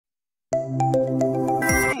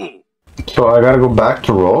So I gotta go back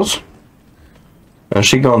to Rose? And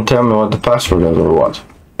she gonna tell me what the password is or what?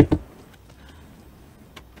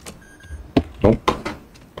 Nope.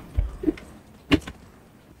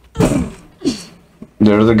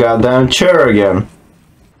 There's the goddamn chair again.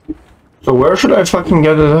 So where should I fucking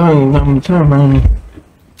get it on? Man?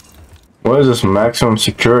 What is this maximum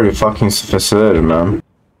security fucking facility, man?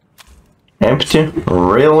 Empty?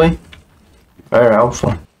 Really? Very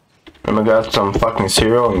helpful. Let me get some fucking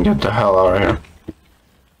cereal and get the hell out of here.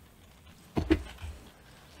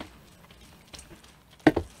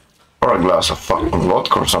 Or a glass of fucking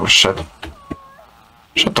vodka or some shit.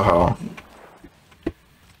 Shut the hell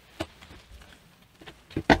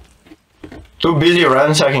up. Too busy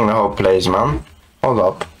ransacking the whole place, man. Hold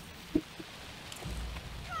up.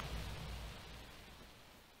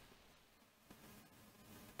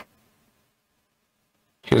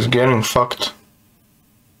 He's getting fucked.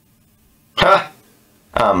 Ha!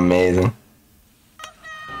 Amazing.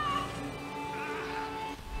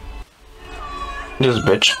 This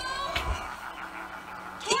bitch.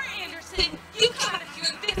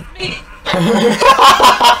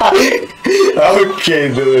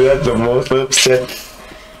 Okay, dude, that's the most upset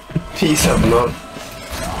piece of blood.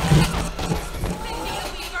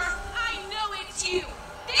 I know it's you.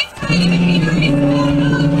 This kind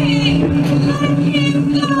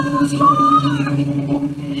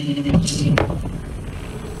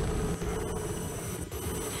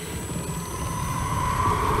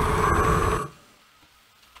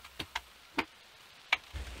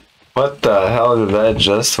What the hell did I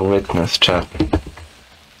just witness, chat?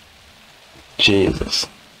 Jesus.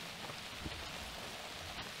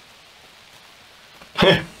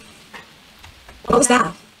 What was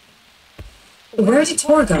that? Where did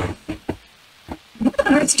Tor go? What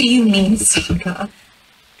on earth do you mean, Saga?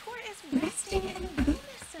 Tor is resting in the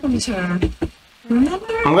Luna Center. Remember?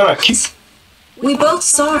 I'm gonna keep. We both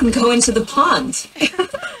saw him go into the pond.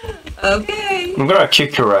 Okay. I'm gonna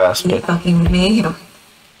kick your ass, You bitch. fucking with me?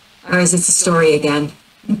 Or is it a story again?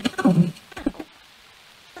 No.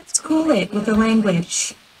 Let's cool it with the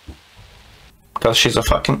language. Because she's a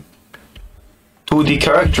fucking 2D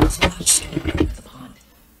character.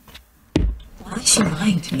 Why she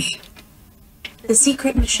lying to me? The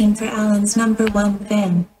secret mission for Alan's #1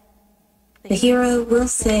 fan. The hero will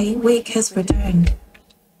say Wake has returned.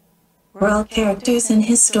 We're all characters in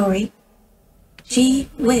his story. Gee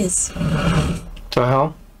whiz. The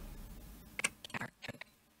hell?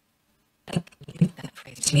 That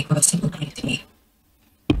phrase to me wasn't lying to me.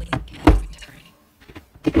 Wake has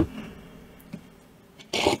returned.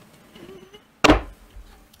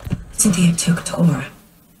 Cynthia took Tor.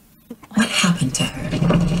 What happened to her?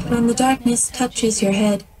 When the darkness touches your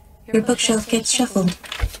head, your bookshelf gets shuffled.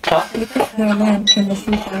 You put her lamp in the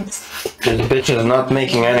food house. This bitch is not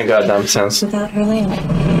making any goddamn sense. Without her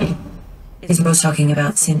lamp. Is Rose talking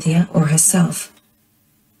about Cynthia or herself?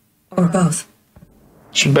 Or both?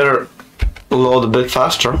 She better load a bit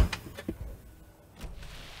faster.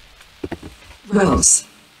 Rose.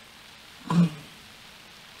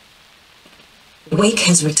 Wake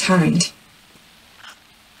has returned.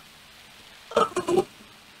 Oh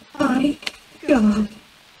my God.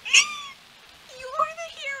 You are the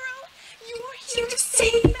hero. You are here to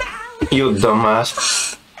save Alan. You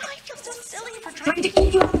dumbass. I feel so silly for Trying to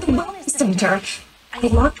keep you out of the wellness center. I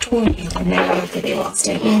locked Tor in there after they lost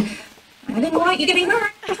it. I didn't want you getting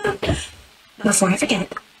hurt. Before I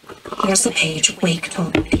forget, here's the page Wake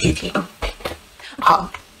told me to give you.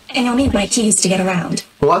 How? And you'll need my keys to get around.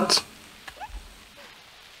 What?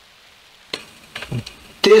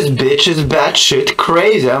 This bitch is batshit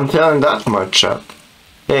crazy, I'm telling that much, chat.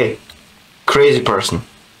 Hey, crazy person.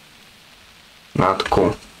 Not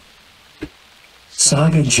cool.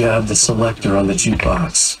 Saga jabbed the selector on the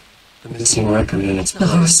jukebox. The missing record in its The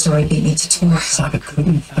horror place. story beat me to Tor. Saga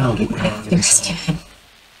couldn't have found it without The rescue him.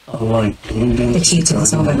 a light glued into The key to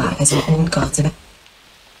this garden overlap is an old gods of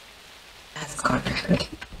Asgard record.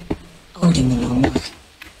 Odin will know more.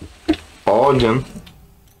 Odin.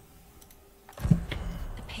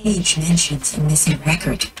 The page mentions a missing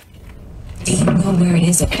record. Do you know where it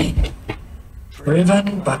is again?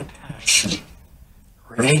 driven by passion,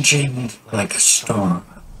 raging like a storm.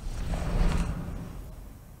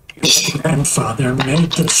 Your grandfather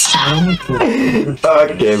made this song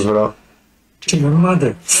Okay, bro. to your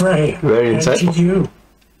mother, Frey, Very and to insightful. you.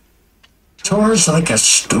 Tor's like a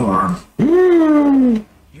storm.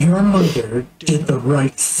 Your mother did the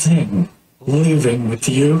right thing, leaving with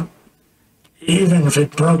you, even if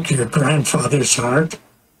it broke your grandfather's heart.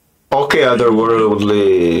 Okay,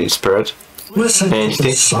 otherworldly spirit. Listen to Entity.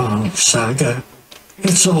 this song, Saga.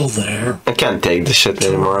 It's all there. I can't take this shit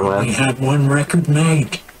anymore, We man. had one record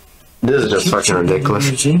made. This is just fucking ridiculous.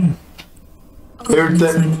 Museum.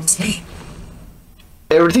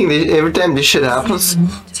 Every time this shit happens,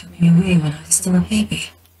 Mom took me away when I was still a baby.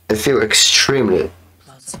 I feel extremely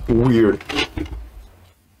weird.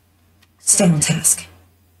 Stay on task.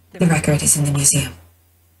 The record is in the museum.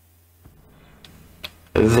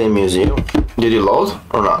 The museum. Did you load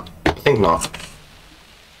or not? I think not.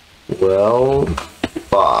 Well,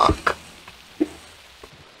 fuck.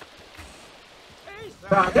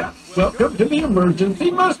 Saga, welcome to the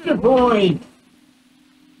emergency muster point.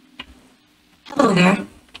 Hello there.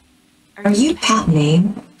 Are you Pat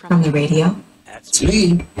Name from the radio? That's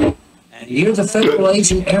me. And you're the federal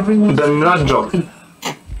agent everyone. The nut job.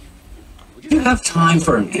 Would you have time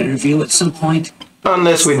for an interview at some point?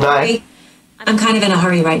 Unless we die. Sorry, I'm kind of in a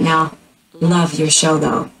hurry right now. Love your show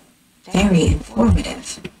though. Very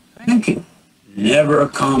informative. Thank you. Never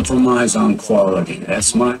compromise on quality.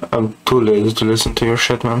 That's my... I'm too lazy to listen to your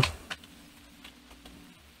shit, man.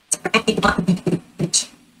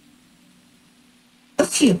 A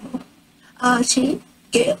few. Archie,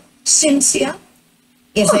 Gil, Cynthia.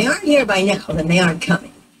 If they aren't here by now, then they aren't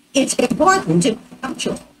coming. It's important to be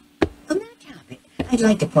punctual. On that topic, I'd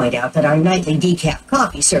like to point out that our nightly decaf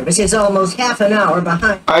coffee service is almost half an hour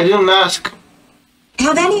behind. I didn't ask.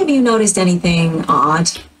 Have any of you noticed anything odd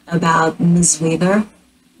about Miss Weaver?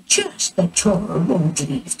 Just the tour won't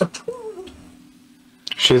leave the pool.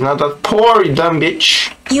 She's not that poor, you dumb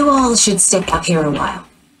bitch. You all should stay up here a while.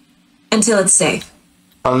 Until it's safe.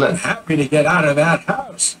 Unless, Happy to get out of that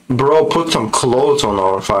house. bro, put some clothes on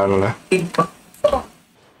her finally.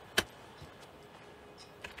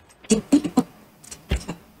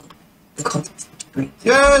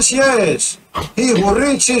 Yes, yes. He who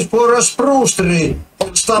reaches for a spruce tree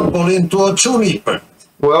will stumble into a juniper.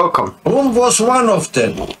 Welcome. Boom was one of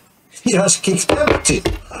them. He has kicked empty.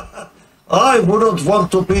 I wouldn't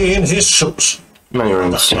want to be in his shoes. Man, you're I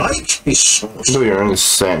insane. like his shoes. Dude, you're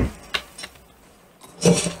insane.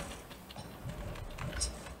 I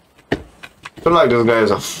feel like this guy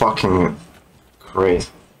is a fucking crazy.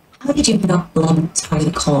 How did you know Blum's part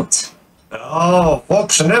of the cult? Oh,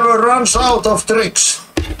 Fox never runs out of tricks.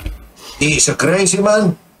 He's a crazy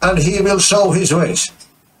man, and he will show his ways.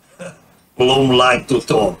 Bloom like to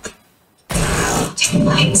talk.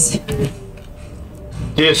 Tonight.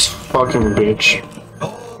 This fucking bitch.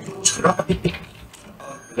 Oh, you scrappy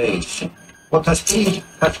place. What has been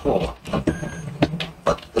has fallen.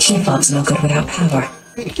 But the She-Fog's no good without power.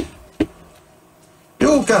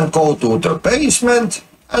 You can go to the basement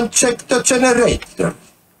and check the generator.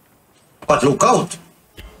 But look out.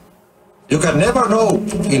 You can never know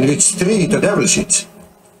in which tree the devil sits.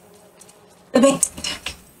 The big...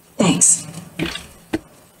 Thanks.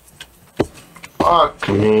 Fuck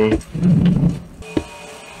me.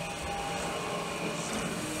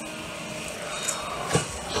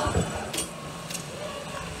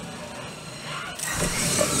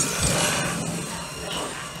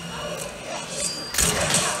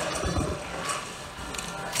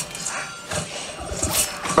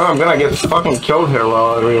 Oh, I'm gonna get fucking killed here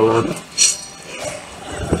while I reload.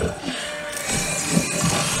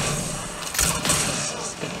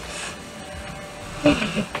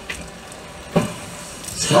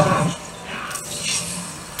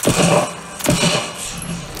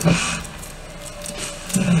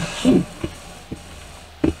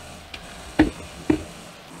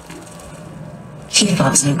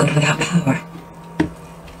 She-Fog's no good without power.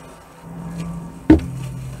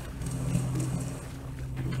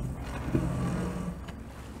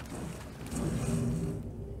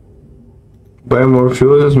 Buy more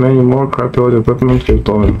fuses, many more crappy old equipment keep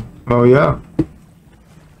going. Oh yeah.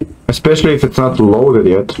 Especially if it's not loaded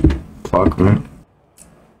yet. Fuck me.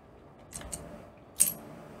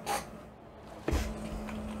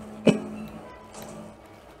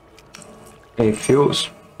 A fuse.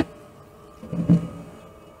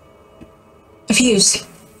 A fuse.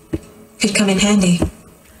 Could come in handy.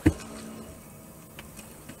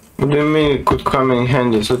 What do you mean it could come in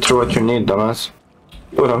handy? It's literally what you need, dumbass.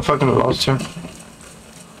 Dude, I'm fucking lost here.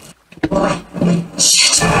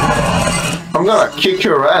 Shit. I'm gonna kick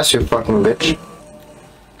your ass, you fucking bitch.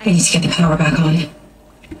 I need to get the power back on.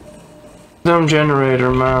 Dumb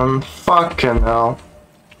generator, man. Fucking hell.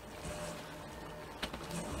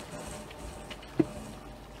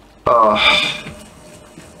 Ugh.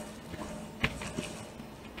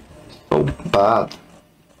 So bad.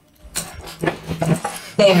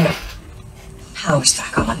 There. Power's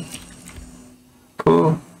back on.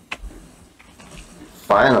 Cool.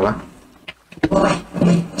 Finally.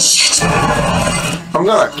 Shit. I'm I'm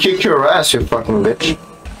gonna kick your ass, you fucking bitch.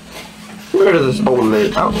 Where is this old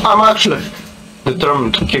lady? I'm actually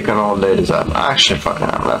determined to kick an old lady's ass. Actually, fucking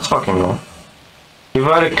am. Let's fucking go. You've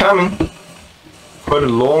had it coming. Quite a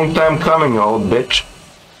long time coming, you old bitch.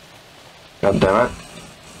 God damn it.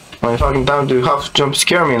 How many fucking time do you have to jump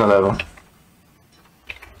scare me in a level?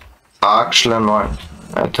 Actually, no.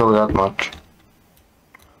 I tell you that much.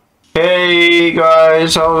 Hey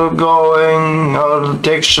guys, how's it going? Are the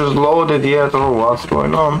textures loaded yet or what's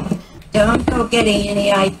going on? Don't go getting any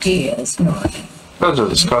ideas, Norman. That's just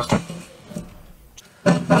disgusting.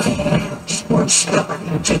 We're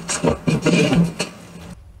starting to click.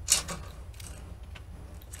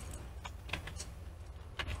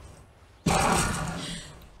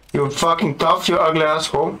 You fucking tough, you ugly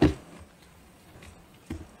asshole.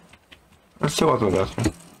 Let's see what we got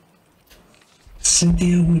here.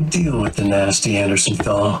 Cynthia would deal with the nasty Anderson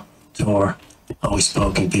fella. Tor, always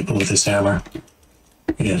poking people with his hammer.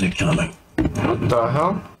 He had it coming. What the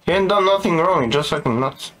hell? He ain't done nothing wrong, he just fucking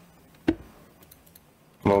nuts. A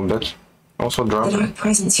little bit. Also The drunk. dark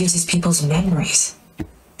presence uses people's memories,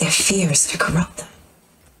 their fears to corrupt them.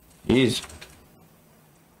 Easy.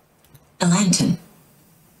 A lantern.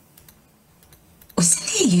 Was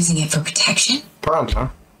Cynthia using it for protection? Apparently.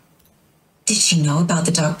 Did she know about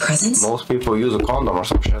the dark presence? Most people use a condom or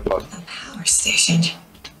some shit, but... A power station.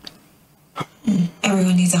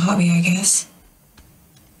 Everyone needs a hobby, I guess.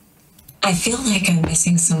 I feel like I'm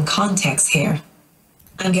missing some context here.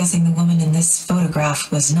 I'm guessing the woman in this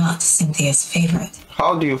photograph was not Cynthia's favorite.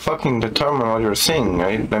 How do you fucking determine what you're seeing?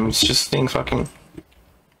 I'm just seeing fucking...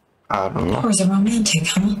 I don't know. Or is it romantic,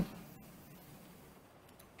 huh?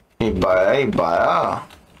 Hey, bye.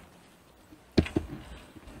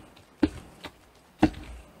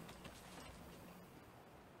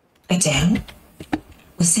 A dam?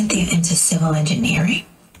 Was Cynthia into civil engineering?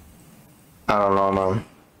 I don't know, man.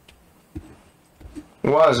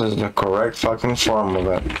 What is the correct fucking form of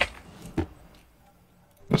it?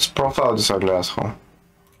 Let's profile this ugly asshole.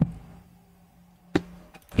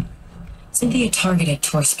 Cynthia targeted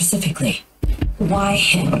Tor specifically. Why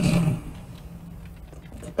him?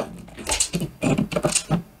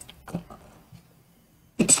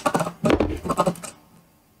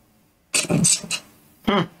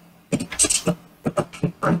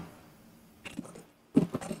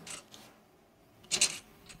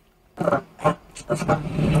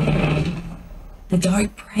 The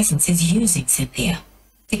dark presence is using Cynthia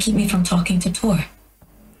to keep me from talking to Tor.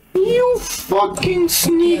 You fucking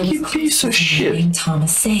sneaky piece of shit.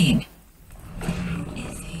 Thomas saying.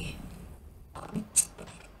 Is he?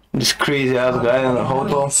 This crazy ass guy in the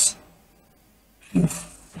hotel.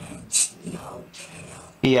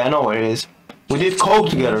 Yeah, I know where it is. We did coke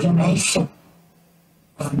together. Imagination.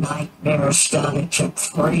 The nightmare started to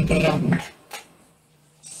creep in.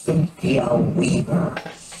 Cynthia Weaver.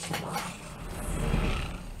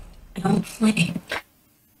 Don't play.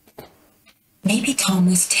 Maybe Tom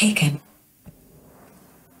was taken.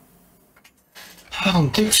 I don't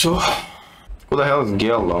think so. Who the hell is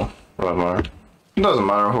Gail though? Right matter. It doesn't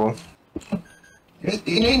matter who.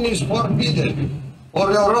 Getting in is forbidden.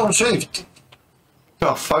 For your own safety.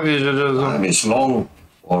 The fuck did you do? Time is long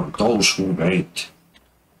for those who wait.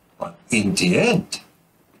 But in the end,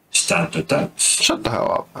 stand the test. Shut the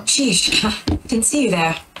hell up. Sheesh, didn't see you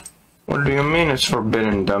there. What do you mean it's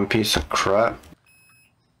forbidden, dumb piece of crap?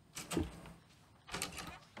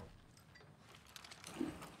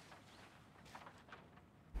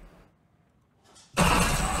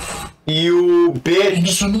 You And bitch!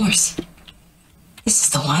 it's Remorse. This is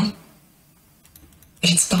the one.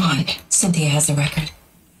 But it's gone. Cynthia has the record.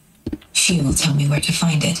 She will tell me where to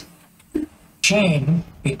find it. Jane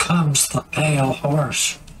becomes the pale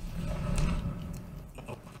horse.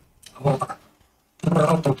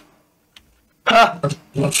 Ha!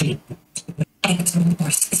 And it's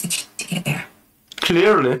Remorse is the key to get there.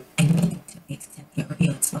 Clearly. I need to make Cynthia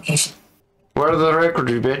reveal its location. Where's the record,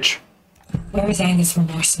 you bitch? Where is Angus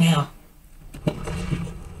Remorse now?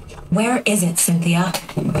 Where is it, Cynthia?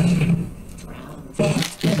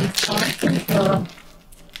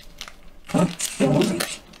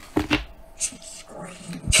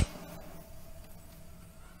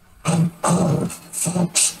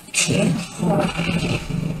 Folks can't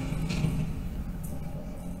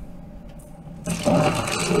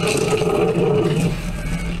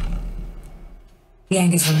The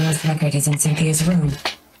Angus Remorse record is in Cynthia's room.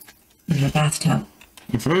 In her bathtub.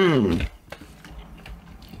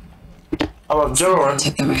 How about Joe? I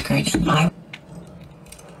took the record and I...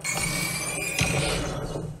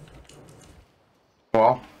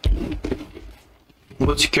 Well,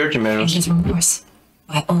 good security measures. Angus Remorse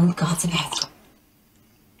by old gods of Hathor.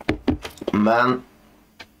 man.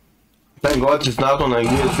 Thank God it's not on a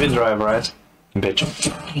USB drive, right? Bitch.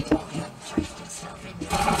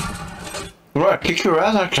 Right, kick your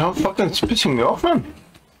ass, actually. How fucking it's pissing me off, man.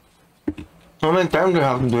 How many times do I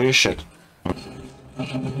have to do this shit?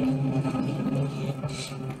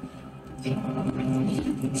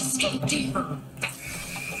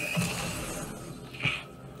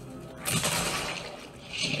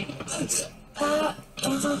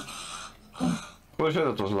 Who said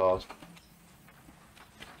it was loud?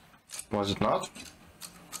 Was it not?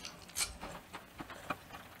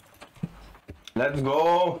 Let's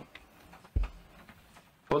go!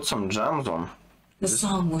 Put some jams on. The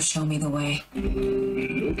song will show me the way.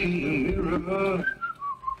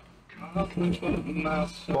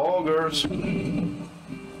 Boggers.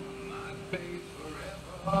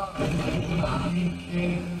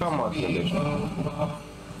 Come on, English.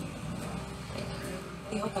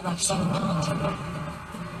 The overlap's on the pond.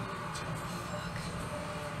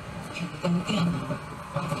 Here we go again.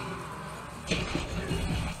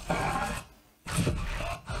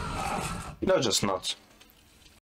 They're just nuts.